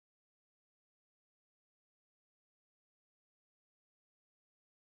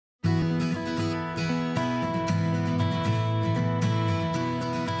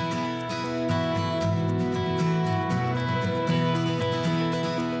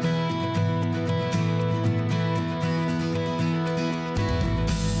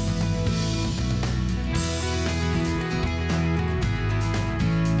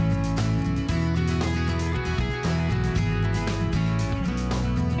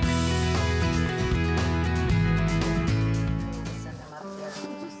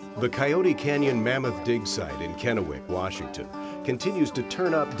The Coyote Canyon Mammoth Dig Site in Kennewick, Washington, continues to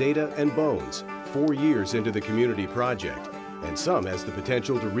turn up data and bones 4 years into the community project, and some has the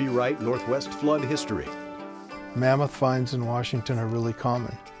potential to rewrite Northwest flood history. Mammoth finds in Washington are really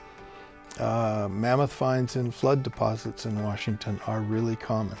common. Mammoth finds in flood deposits in Washington are really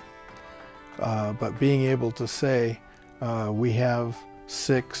common. But being able to say we have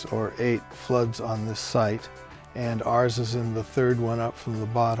 6 or 8 floods on this site, and ours is in the 3rd one up from the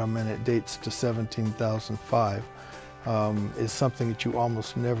bottom, and it dates to 17,005, is something that you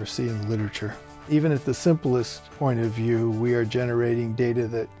almost never see in literature. Even at the simplest point of view, we are generating data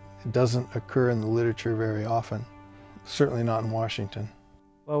that doesn't occur in the literature very often, certainly not in Washington.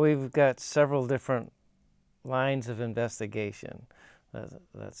 Well, we've got several different lines of investigation,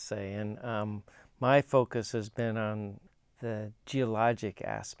 let's say, and my focus has been on the geologic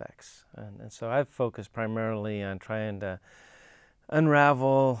aspects. And so I've focused primarily on trying to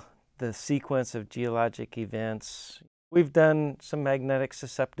unravel the sequence of geologic events. We've done some magnetic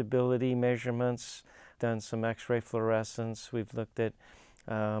susceptibility measurements, done some X-ray fluorescence. We've looked at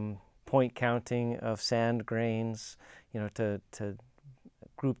point counting of sand grains, to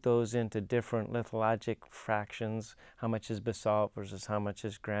group those into different lithologic fractions, how much is basalt versus how much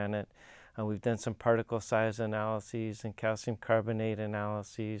is granite. We've done some particle size analyses and calcium carbonate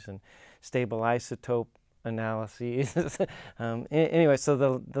analyses and stable isotope analyses. Anyway, so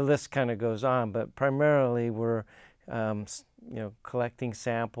the list kind of goes on, but primarily we're collecting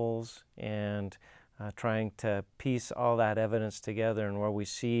samples and trying to piece all that evidence together, and where we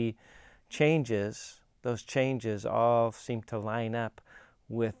see changes, those changes all seem to line up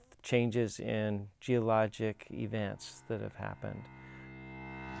with changes in geologic events that have happened.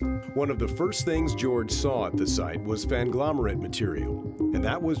 One of the first things George saw at the site was fanglomerate material, and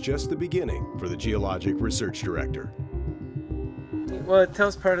that was just the beginning for the geologic research director. Well, it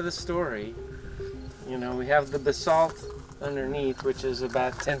tells part of the story. We have the basalt underneath, which is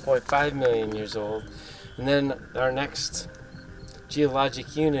about 10.5 million years old, and then our next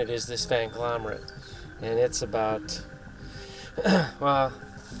geologic unit is this fanglomerate, and it's about well,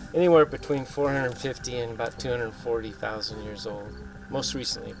 anywhere between 450 and about 240,000 years old. Most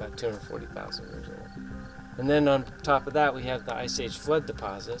recently, about 240,000 years old. And then on top of that, we have the Ice Age flood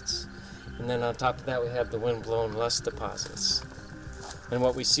deposits. And then on top of that, we have the wind-blown loess deposits. And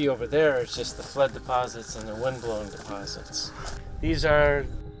what we see over there is just the flood deposits and the wind-blown deposits. These are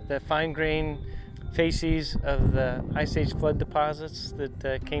the fine-grained facies of the Ice Age flood deposits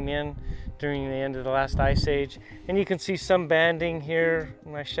that came in during the end of the last Ice Age. And you can see some banding here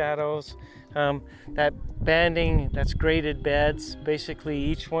in my shadows. That banding, that's graded beds. Basically,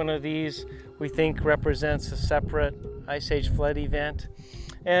 each one of these we think represents a separate Ice Age flood event.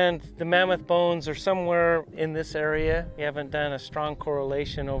 And the mammoth bones are somewhere in this area. We haven't done a strong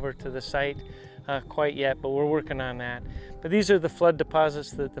correlation over to the site quite yet, but we're working on that. But these are the flood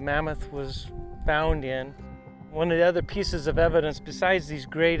deposits that the mammoth was found in. One of the other pieces of evidence besides these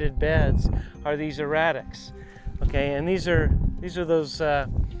graded beds are these erratics. Okay, and these are those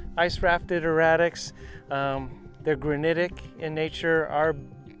ice rafted erratics. They're granitic in nature. Our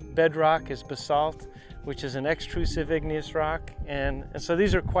bedrock is basalt, which is an extrusive igneous rock, and so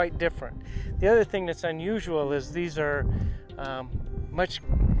these are quite different. The other thing that's unusual is these are they're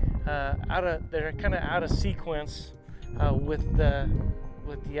kind of out of sequence with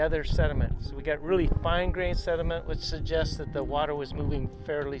the other sediment. So we got really fine-grained sediment, which suggests that the water was moving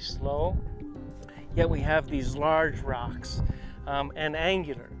fairly slow. Yet we have these large rocks and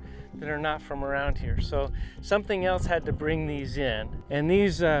angular that are not from around here. So something else had to bring these in. And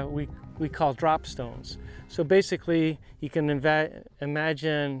these we call drop stones. So basically you can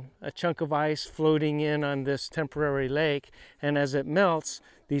imagine a chunk of ice floating in on this temporary lake, and as it melts,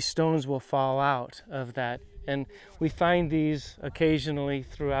 these stones will fall out of that. And we find these occasionally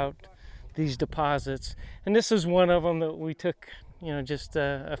throughout these deposits. And this is one of them that we took, just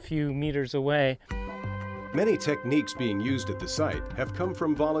a few meters away. Many techniques being used at the site have come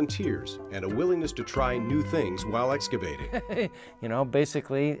from volunteers and a willingness to try new things while excavating.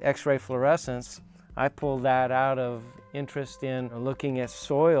 Basically X-ray fluorescence, I pulled that out of interest in looking at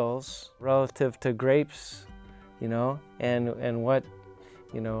soils relative to grapes, and what,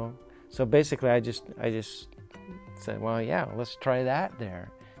 so basically I just said, well, yeah, let's try that there.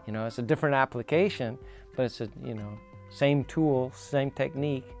 It's a different application, but it's same tool, same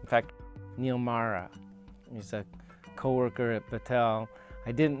technique. In fact, Neil Mara, he's a co-worker at Battelle.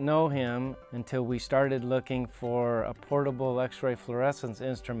 I didn't know him until we started looking for a portable X-ray fluorescence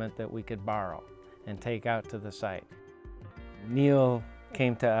instrument that we could borrow and take out to the site. Neil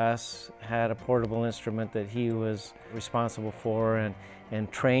came to us, had a portable instrument that he was responsible for,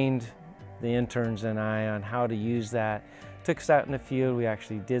 and trained the interns and I on how to use that. Took us out in the field. We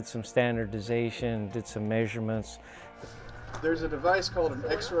actually did some standardization, did some measurements. There's a device called an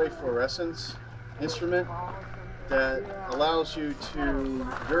X-ray fluorescence instrument that allows you to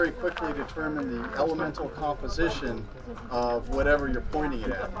very quickly determine the elemental composition of whatever you're pointing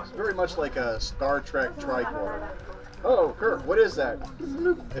it at. It's very much like a Star Trek tricorder. Oh, Kurt, what is that?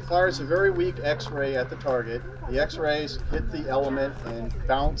 It fires a very weak X-ray at the target. The X-rays hit the element and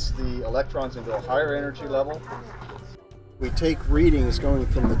bounce the electrons into a higher energy level. We take readings going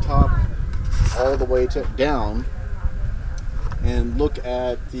from the top all the way down and look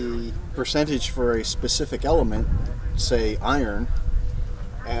at the percentage for a specific element, say iron.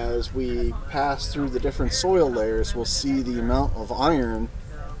 As we pass through the different soil layers, we'll see the amount of iron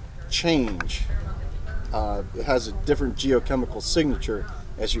change. It has a different geochemical signature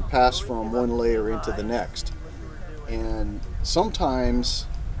as you pass from one layer into the next. And sometimes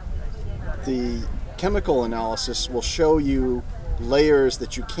the chemical analysis will show you layers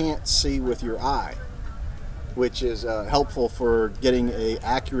that you can't see with your eye, which is helpful for getting an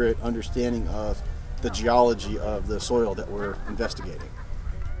accurate understanding of the geology of the soil that we're investigating.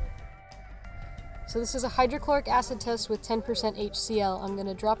 So this is a hydrochloric acid test with 10% HCl. I'm going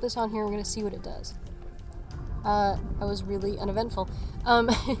to drop this on here. We're going to see what it does. That was really uneventful.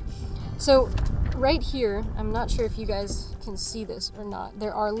 So right here, I'm not sure if you guys can see this or not,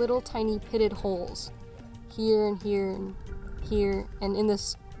 there are little tiny pitted holes here and here and here and in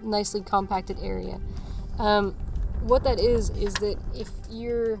this nicely compacted area. What that is that if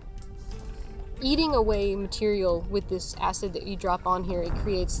you're eating away material with this acid that you drop on here, it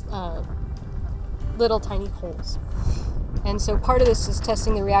creates little tiny holes. And so part of this is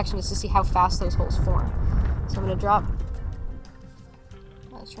testing the reaction is to see how fast those holes form. So I'm going to drop.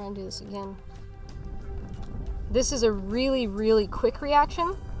 Let's try and do this again. This is a really, really quick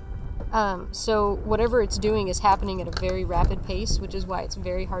reaction. So whatever it's doing is happening at a very rapid pace, which is why it's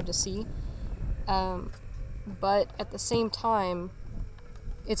very hard to see. But at the same time,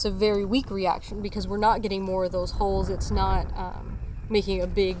 it's a very weak reaction because we're not getting more of those holes. It's not making a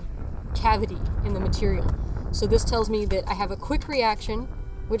big cavity in the material. So this tells me that I have a quick reaction,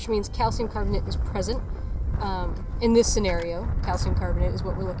 which means calcium carbonate is present. In this scenario, calcium carbonate is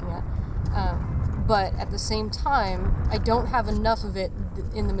what we're looking at. But at the same time, I don't have enough of it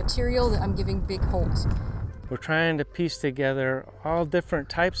in the material that I'm giving big holes. We're trying to piece together all different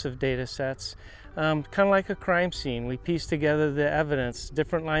types of data sets, kind of like a crime scene. We piece together the evidence,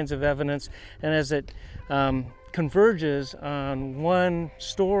 different lines of evidence, and as it converges on one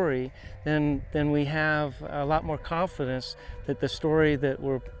story, then we have a lot more confidence that the story that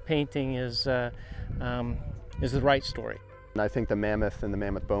we're painting is the right story. And I think the mammoth and the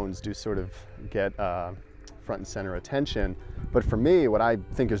mammoth bones do sort of get front and center attention. But for me, what I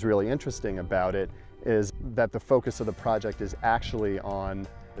think is really interesting about it is that the focus of the project is actually on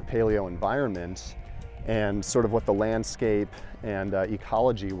the paleo environment and sort of what the landscape and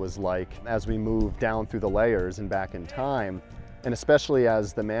ecology was like as we move down through the layers and back in time. And especially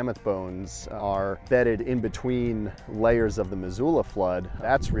as the mammoth bones are bedded in between layers of the Missoula flood,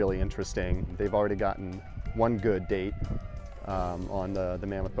 that's really interesting. They've already gotten one good date on the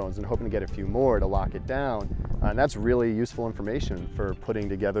mammoth bones and hoping to get a few more to lock it down. And that's really useful information for putting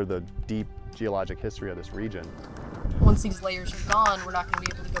together the deep geologic history of this region. Once these layers are gone, we're not going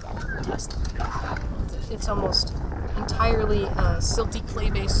to be able to go back and test them. It's almost entirely silty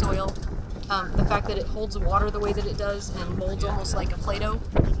clay-based soil. The fact that it holds water the way that it does and molds almost like a Play-Doh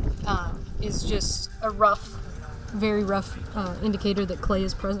is just a rough, very rough indicator that clay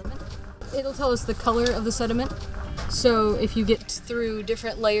is present. It'll tell us the color of the sediment. So if you get through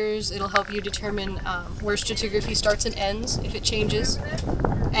different layers, it'll help you determine where stratigraphy starts and ends, if it changes.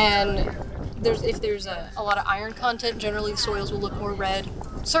 And if there's a lot of iron content, generally the soils will look more red.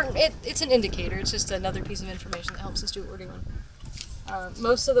 It's an indicator. It's just another piece of information that helps us do what we're doing.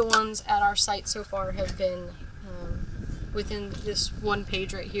 Most of the ones at our site so far have been within this one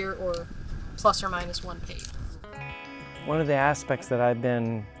page right here, or plus or minus one page. One of the aspects that I've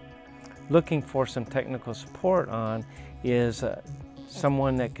been looking for some technical support on is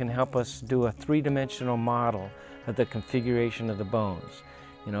someone that can help us do a three-dimensional model of the configuration of the bones.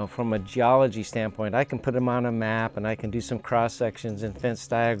 You know, from a geology standpoint, I can put them on a map and I can do some cross sections and fence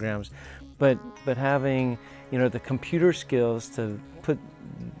diagrams, but having, you know, the computer skills to put,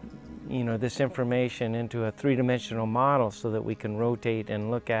 you know, this information into a three-dimensional model so that we can rotate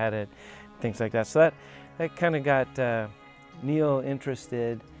and look at it, things like that. So that kind of got Neil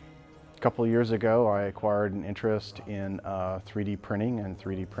interested A couple of years ago, I acquired an interest in 3D printing and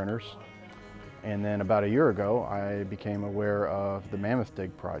 3D printers. And then about a year ago, I became aware of the Mammoth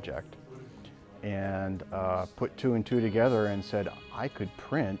Dig project and put two and two together and said I could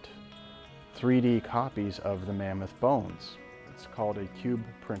print 3D copies of the mammoth bones. It's called a cube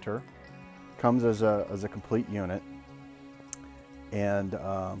printer. Comes as a complete unit. And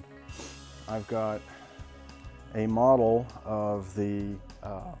I've got a model of the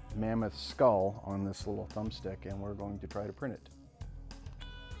mammoth skull on this little thumbstick, and we're going to try to print it.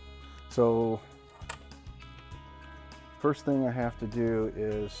 So first thing I have to do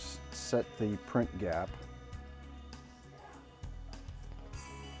is set the print gap.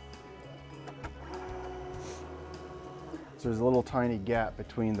 So there's a little tiny gap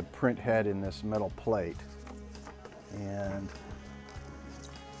between the print head and this metal plate, and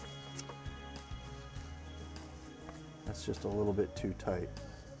that's just a little bit too tight.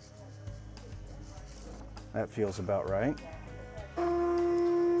 That feels about right.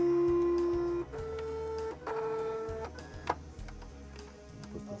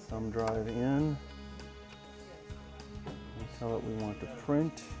 Put the thumb drive in. We tell it we want to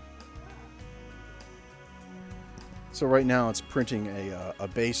print. So right now it's printing a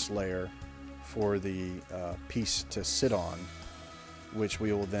base layer for the piece to sit on, which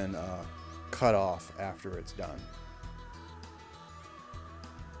we will then cut off after it's done.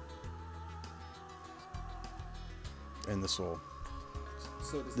 And this will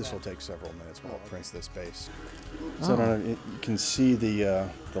take several minutes while it prints this base. So I don't know, you can see the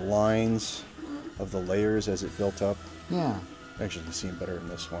lines of the layers as it built up. Yeah. Actually, you can see them better in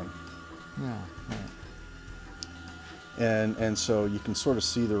this one. Yeah. And so you can sort of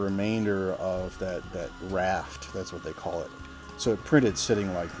see the remainder of that raft, that's what they call it. So it printed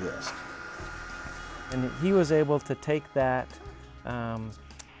sitting like this. And he was able to take that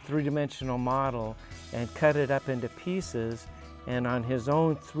three-dimensional model and cut it up into pieces, and on his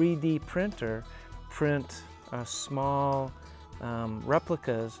own 3D printer print small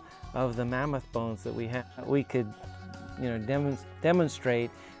replicas of the mammoth bones that we have. We could, demonstrate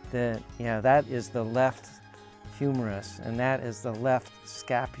that, that is the left humerus and that is the left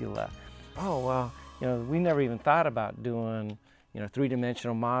scapula. Oh well, we never even thought about doing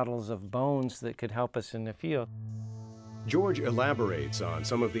three-dimensional models of bones that could help us in the field. George elaborates on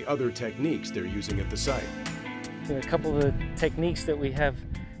some of the other techniques they're using at the site. A couple of the techniques that we have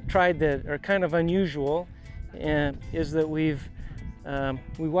tried that are kind of unusual is that we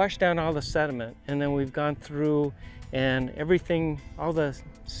washed down all the sediment, and then we've gone through and everything, all the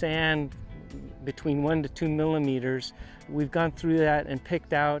sand between 1 to 2 millimeters, we've gone through that and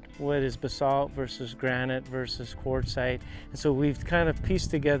picked out what is basalt versus granite versus quartzite. And so we've kind of pieced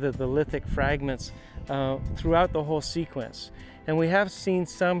together the lithic fragments throughout the whole sequence. And we have seen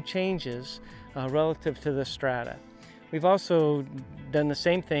some changes relative to the strata. We've also done the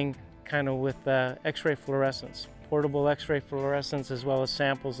same thing kind of with X-ray fluorescence, portable X-ray fluorescence, as well as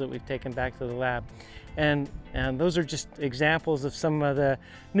samples that we've taken back to the lab. And those are just examples of some of the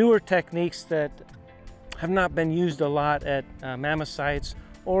newer techniques that have not been used a lot at mammoth sites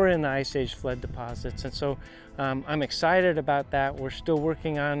or in the Ice Age flood deposits. And so I'm excited about that. We're still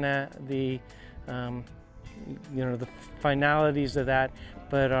working on that, the finalities of that,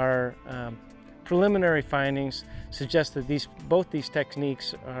 but our preliminary findings suggest that both these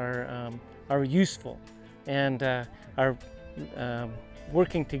techniques are useful and are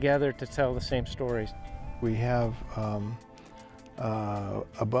working together to tell the same stories. We have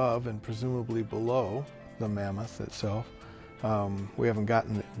above and presumably below the mammoth itself. We haven't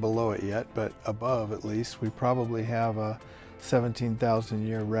gotten below it yet, but above at least, we probably have a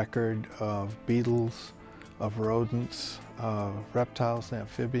 17,000-year record of beetles, of rodents, of reptiles,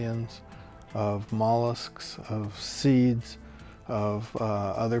 amphibians, of mollusks, of seeds, of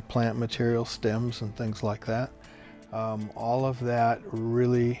other plant material, stems and things like that. All of that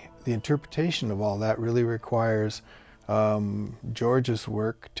really, the interpretation of all that really requires George's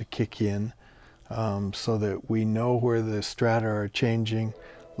work to kick in so that we know where the strata are changing,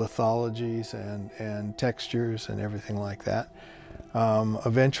 lithologies and textures and everything like that.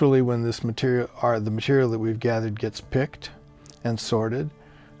 Eventually, when this material, the material that we've gathered gets picked and sorted,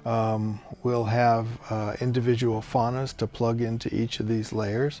 we'll have individual faunas to plug into each of these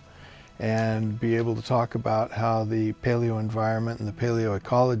layers and be able to talk about how the paleo environment and the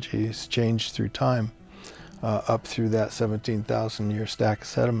paleoecology has changed through time up through that 17,000-year stack of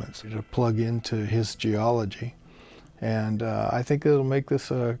sediments to plug into his geology. And I think it'll make this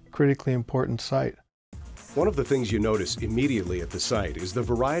a critically important site. One of the things you notice immediately at the site is the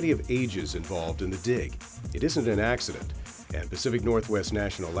variety of ages involved in the dig. It isn't an accident. And Pacific Northwest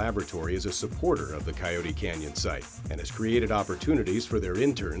National Laboratory is a supporter of the Coyote Canyon site and has created opportunities for their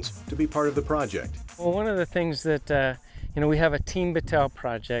interns to be part of the project. Well, one of the things that, we have a Team Battelle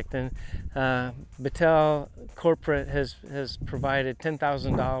project, and Battelle Corporate has provided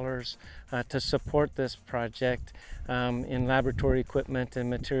 $10,000 to support this project in laboratory equipment and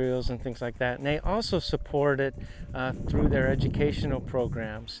materials and things like that. And they also support it through their educational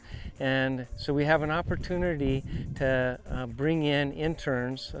programs. And so we have an opportunity to bring in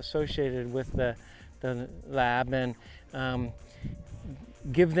interns associated with the lab and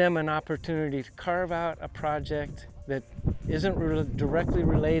give them an opportunity to carve out a project that isn't directly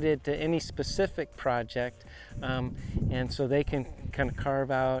related to any specific project, and so they can kind of carve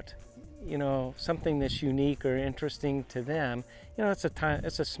out, something that's unique or interesting to them.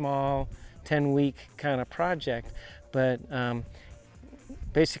 It's a small 10-week kind of project, but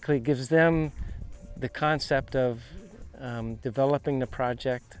basically gives them the concept of developing the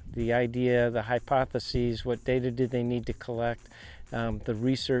project, the idea, the hypotheses, what data do they need to collect, the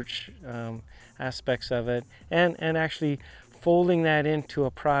research aspects of it, and actually folding that into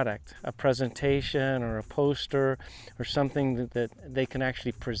a product, a presentation or a poster or something that they can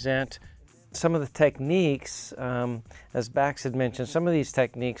actually present. Some of the techniques, as Bax had mentioned, some of these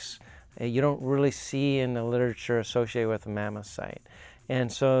techniques you don't really see in the literature associated with the Mammoth site.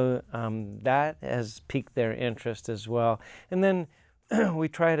 And so that has piqued their interest as well. And then we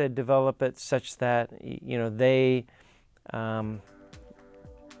try to develop it such that,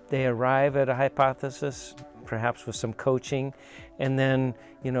 they arrive at a hypothesis, perhaps with some coaching, and then,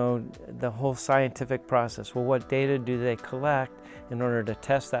 the whole scientific process. Well, what data do they collect in order to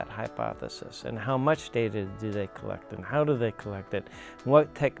test that hypothesis? And how much data do they collect? And how do they collect it?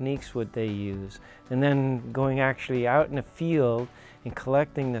 What techniques would they use? And then going actually out in the field and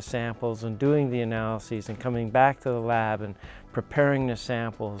collecting the samples and doing the analyses and coming back to the lab and preparing the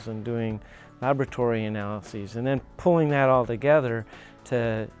samples and doing laboratory analyses, and then pulling that all together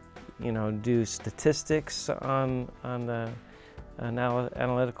to do statistics on the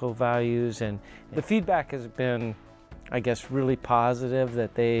analytical values. And the feedback has been, I guess, really positive,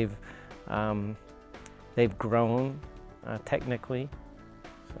 that they've grown technically.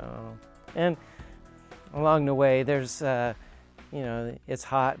 So, and along the way, there's it's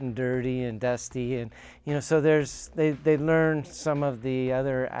hot and dirty and dusty, and so they learn some of the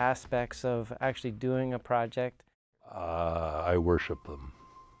other aspects of actually doing a project. I worship them.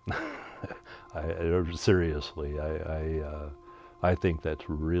 Seriously, I think that's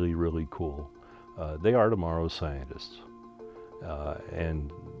really, really cool. They are tomorrow's scientists,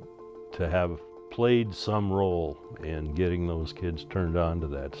 and to have played some role in getting those kids turned on to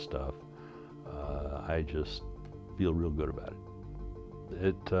that stuff, I just feel real good about it.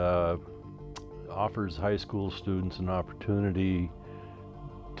 It offers high school students an opportunity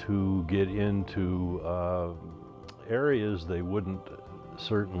to get into areas they wouldn't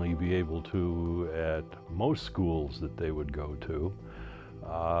certainly be able to at most schools that they would go to.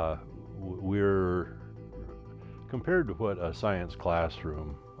 We're, compared to what a science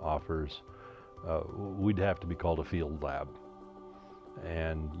classroom offers, we'd have to be called a field lab.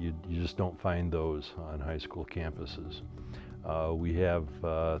 And you just don't find those on high school campuses. We have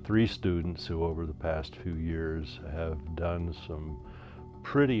 3 students who over the past few years have done some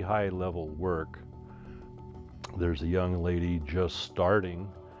pretty high-level work. There's a young lady just starting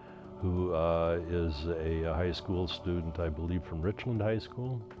who is a high school student, I believe from Richland High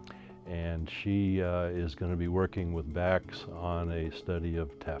School, and she is going to be working with Bax on a study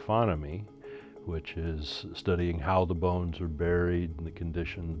of taphonomy, which is studying how the bones are buried and the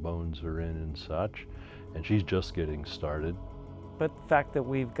condition the bones are in and such, and she's just getting started. But the fact that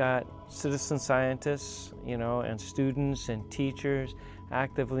we've got citizen scientists, and students and teachers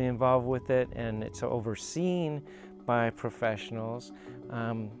actively involved with it, and it's overseen by professionals,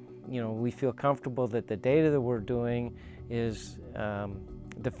 we feel comfortable that the data that we're doing is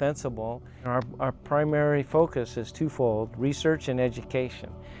defensible. Our primary focus is twofold: research and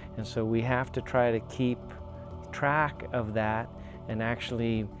education. And so we have to try to keep track of that and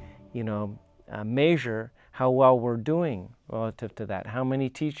actually, measure how well we're doing relative to that. How many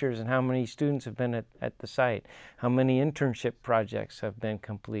teachers and how many students have been at the site? How many internship projects have been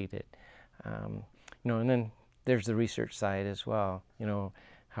completed? And then there's the research side as well.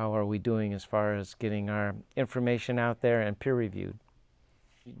 How are we doing as far as getting our information out there and peer reviewed?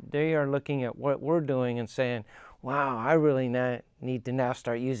 They are looking at what we're doing and saying, wow, I really need to now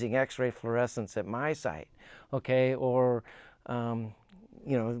start using X-ray fluorescence at my site, okay? Or,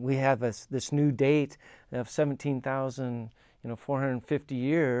 we have this new date of 17,450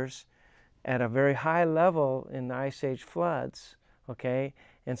 years, at a very high level in the Ice Age floods, okay?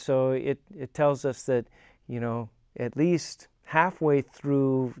 And so it tells us that, you know, at least halfway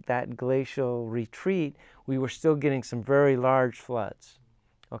through that glacial retreat, we were still getting some very large floods,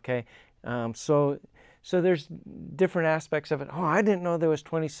 okay? So there's different aspects of it. Oh, I didn't know there was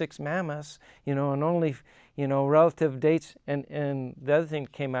 26 mammoths, you know, and only, you know, relative dates. And the other thing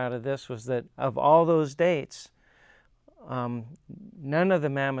that came out of this was that of all those dates, none of the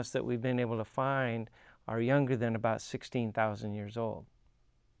mammoths that we've been able to find are younger than about 16,000 years old.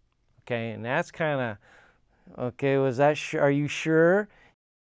 Okay, and that's kind of, okay, was that, are you sure?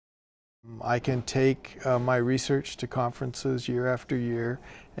 I can take my research to conferences year after year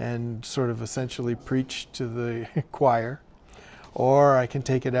and sort of essentially preach to the choir, or I can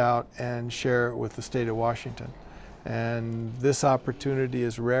take it out and share it with the state of Washington. And this opportunity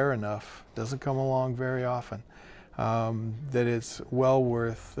is rare enough, doesn't come along very often, that it's well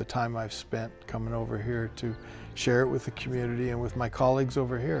worth the time I've spent coming over here to share it with the community and with my colleagues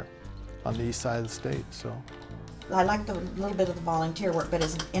over here on the east side of the state. So I like the little bit of the volunteer work, but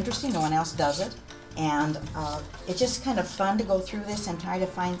it's interesting, no one else does it. And it's just kind of fun to go through this and try to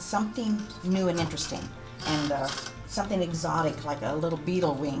find something new and interesting. And something exotic like a little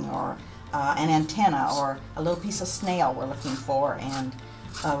beetle wing or an antenna or a little piece of snail we're looking for. And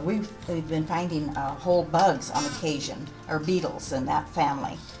we've been finding whole bugs on occasion, or beetles in that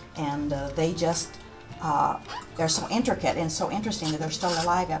family. And they just, they're so intricate and so interesting that they're still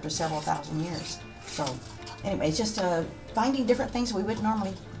alive after several thousand years. So anyway, it's just finding different things we wouldn't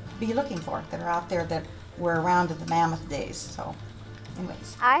normally be looking for that are out there that were around in the mammoth days. So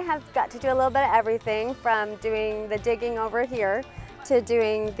anyways. I have got to do a little bit of everything, from doing the digging over here to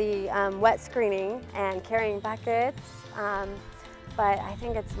doing the wet screening and carrying buckets. But I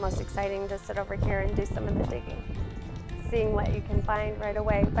think it's most exciting to sit over here and do some of the digging, seeing what you can find right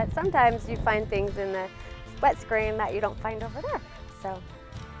away. But sometimes you find things in the wet screen that you don't find over there. So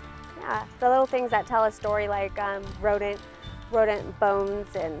yeah, the little things that tell a story, like rodent bones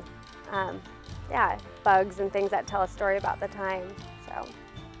and yeah, bugs and things that tell a story about the time. So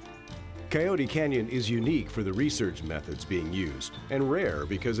Coyote Canyon is unique for the research methods being used and rare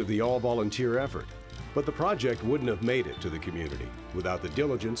because of the all-volunteer effort. But the project wouldn't have made it to the community without the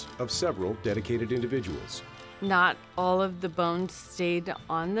diligence of several dedicated individuals. Not all of the bones stayed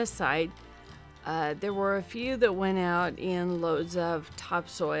on the site. There were a few that went out in loads of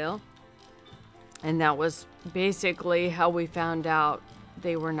topsoil, and that was basically how we found out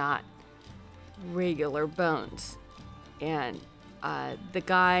they were not regular bones. And the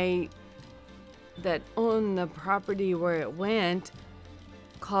guy that owned the property where it went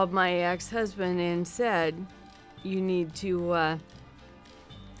called my ex-husband and said, you need to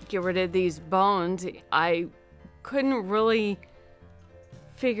get rid of these bones. I couldn't really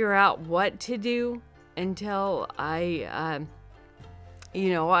figure out what to do until I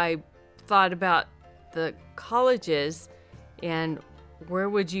thought about the colleges and where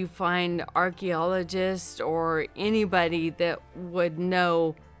would you find archaeologists or anybody that would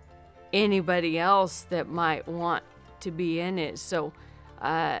know anybody else that might want to be in it. So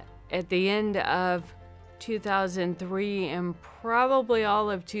at the end of 2003 and probably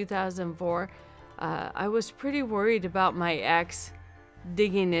all of 2004, I was pretty worried about my ex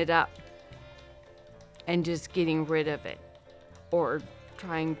digging it up and just getting rid of it, or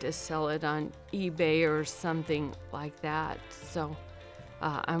trying to sell it on eBay or something like that. So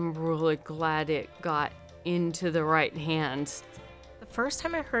I'm really glad it got into the right hands. The first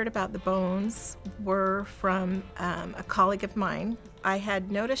time I heard about the bones were from a colleague of mine. I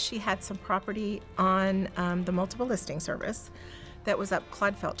had noticed she had some property on the multiple listing service that was up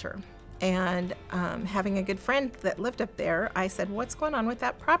Clodfelter. And having a good friend that lived up there, I said, what's going on with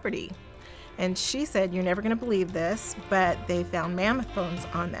that property? And she said, you're never going to believe this, but they found mammoth bones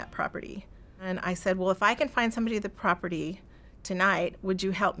on that property. And I said, well, if I can find somebody the property tonight, would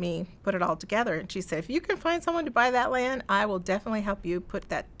you help me put it all together? And she said, if you can find someone to buy that land, I will definitely help you put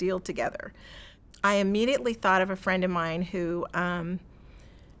that deal together. I immediately thought of a friend of mine who's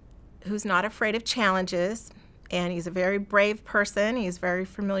not afraid of challenges, and he's a very brave person. He's very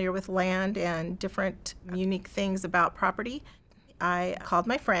familiar with land and different unique things about property. I called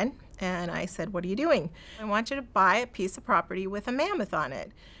my friend and I said, what are you doing? I want you to buy a piece of property with a mammoth on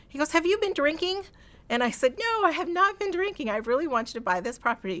it. He goes, have you been drinking? And I said, no, I have not been drinking. I really want you to buy this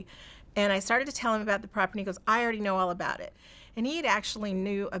property. And I started to tell him about the property. He goes, I already know all about it. And he actually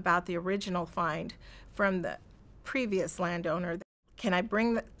knew about the original find from the previous landowner. Can I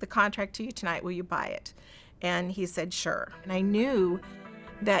bring the contract to you tonight? Will you buy it? And he said, sure. And I knew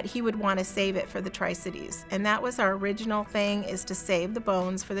that he would want to save it for the Tri-Cities. And that was our original thing, is to save the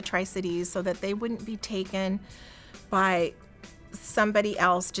bones for the Tri-Cities so that they wouldn't be taken by somebody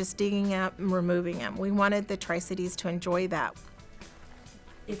else just digging up and removing them. We wanted the Tri-Cities to enjoy that.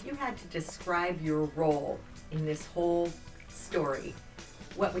 If you had to describe your role in this whole story,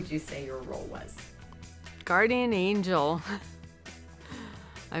 what would you say your role was? Guardian angel.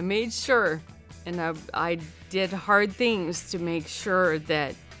 I made sure, and I did hard things to make sure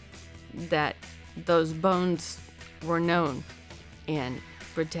that those bones were known and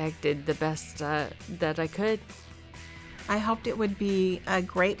protected the best that I could. I hoped it would be a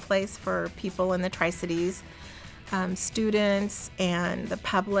great place for people in the Tri-Cities, students and the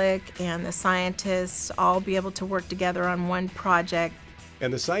public and the scientists all be able to work together on one project.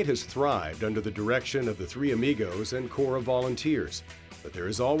 And the site has thrived under the direction of the three amigos and corps of volunteers. But there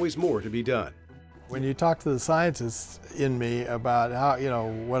is always more to be done. When you talk to the scientists in me about how,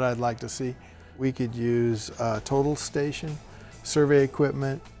 what I'd like to see, we could use a total station, survey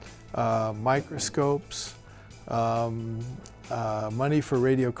equipment, microscopes, money for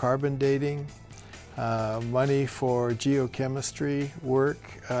radiocarbon dating, money for geochemistry work,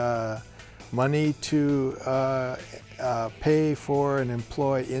 money to pay for and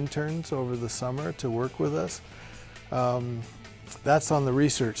employ interns over the summer to work with us. That's on the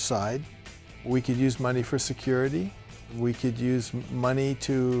research side. We could use money for security. We could use money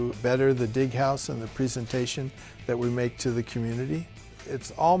to better the dig house and the presentation that we make to the community.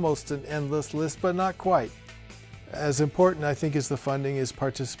 It's almost an endless list, but not quite. As important, I think, as the funding is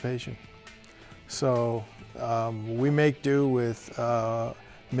participation. So we make do with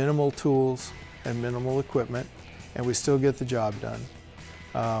minimal tools and minimal equipment, and we still get the job done.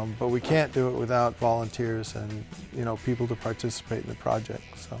 But we can't do it without volunteers and people to participate in the project.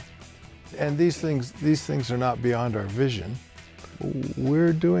 So, and these things are not beyond our vision.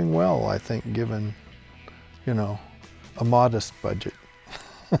 We're doing well, I think, given a modest budget.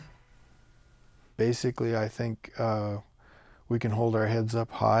 Basically, I think we can hold our heads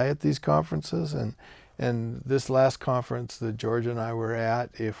up high at these conferences, and this last conference that George and I were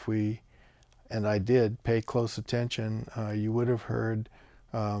at, and I did pay close attention, you would have heard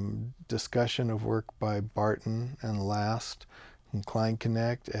discussion of work by Barton and Last and Klein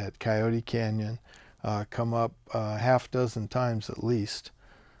Connect at Coyote Canyon come up half dozen times at least,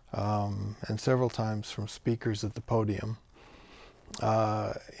 and several times from speakers at the podium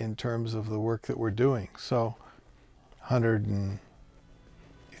in terms of the work that we're doing. So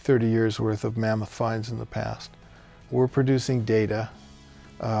 130 years worth of mammoth finds in the past. We're producing data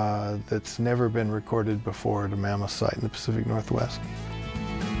that's never been recorded before at a mammoth site in the Pacific Northwest.